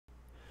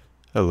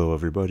Hello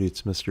everybody,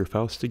 it's Mr.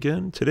 Faust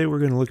again. Today we're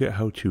going to look at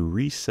how to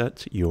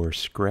reset your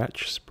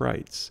Scratch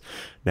sprites.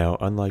 Now,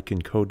 unlike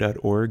in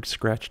code.org,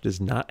 Scratch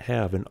does not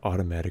have an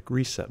automatic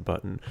reset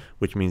button,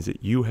 which means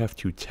that you have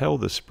to tell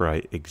the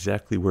sprite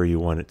exactly where you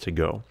want it to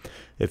go.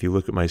 If you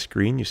look at my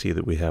screen, you see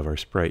that we have our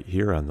sprite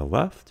here on the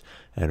left,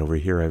 and over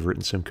here I've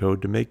written some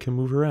code to make him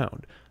move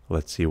around.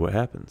 Let's see what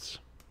happens.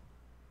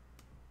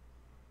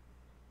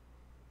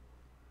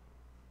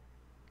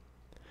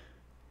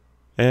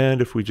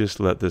 And if we just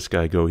let this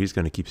guy go, he's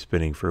going to keep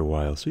spinning for a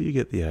while, so you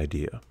get the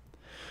idea.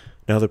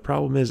 Now the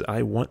problem is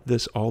I want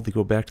this all to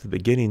go back to the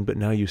beginning, but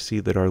now you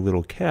see that our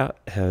little cat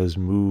has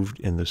moved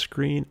in the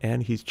screen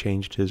and he's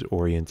changed his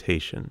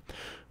orientation,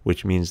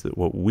 which means that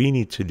what we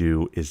need to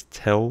do is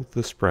tell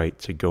the sprite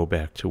to go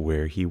back to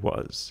where he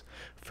was.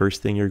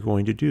 First thing you're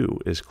going to do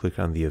is click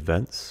on the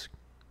events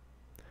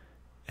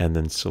and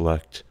then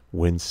select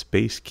when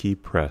space key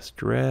pressed,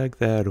 drag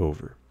that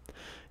over.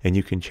 And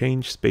you can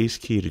change space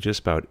key to just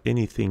about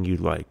anything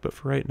you'd like, but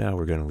for right now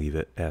we're going to leave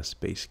it as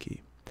space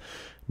key.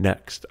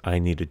 Next, I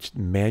need to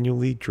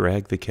manually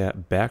drag the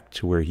cat back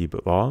to where he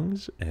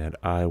belongs, and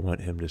I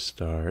want him to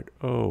start,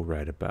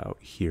 right about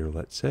here,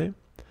 let's say.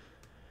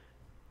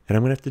 And I'm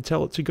going to have to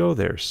tell it to go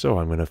there, so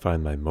I'm going to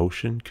find my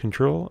motion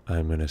control,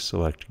 I'm going to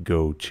select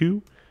go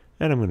to,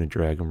 and I'm going to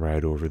drag him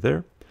right over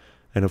there.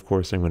 And of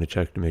course, I'm going to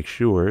check to make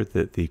sure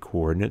that the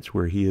coordinates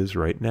where he is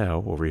right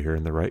now, over here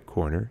in the right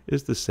corner,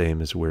 is the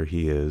same as where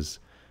he is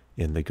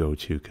in the go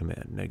to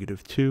command.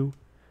 -2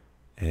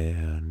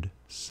 and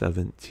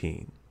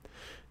 17.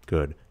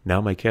 Good.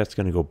 Now my cat's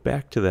going to go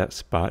back to that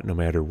spot no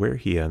matter where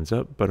he ends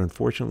up, but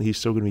unfortunately he's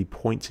still going to be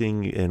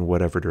pointing in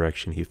whatever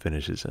direction he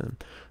finishes in.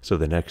 So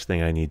the next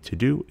thing I need to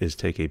do is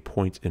take a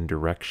point in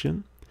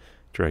direction,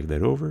 drag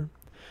that over,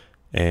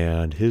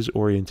 and his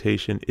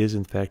orientation is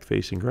in fact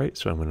facing right,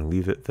 so I'm going to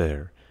leave it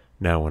there.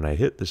 Now when I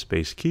hit the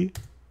space key,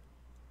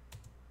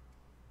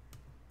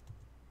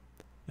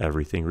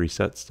 everything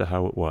resets to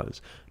how it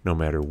was. No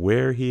matter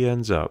where he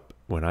ends up,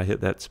 when I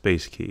hit that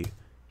space key,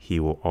 he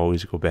will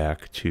always go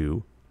back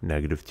to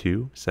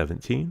 -2,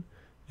 17,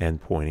 and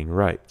pointing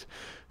right.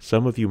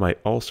 Some of you might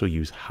also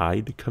use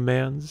hide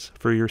commands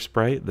for your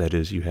sprite, that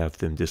is, you have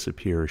them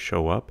disappear or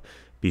show up.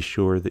 Be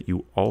sure that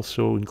you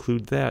also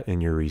include that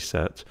in your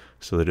reset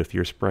so that if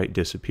your sprite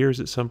disappears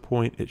at some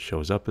point, it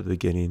shows up at the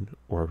beginning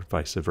or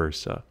vice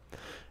versa.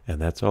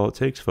 And that's all it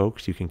takes,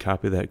 folks. You can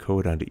copy that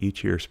code onto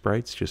each of your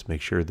sprites. Just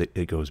make sure that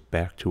it goes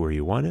back to where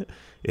you want it,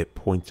 it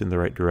points in the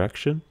right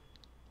direction,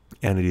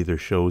 and it either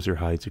shows or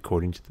hides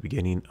according to the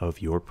beginning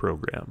of your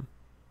program.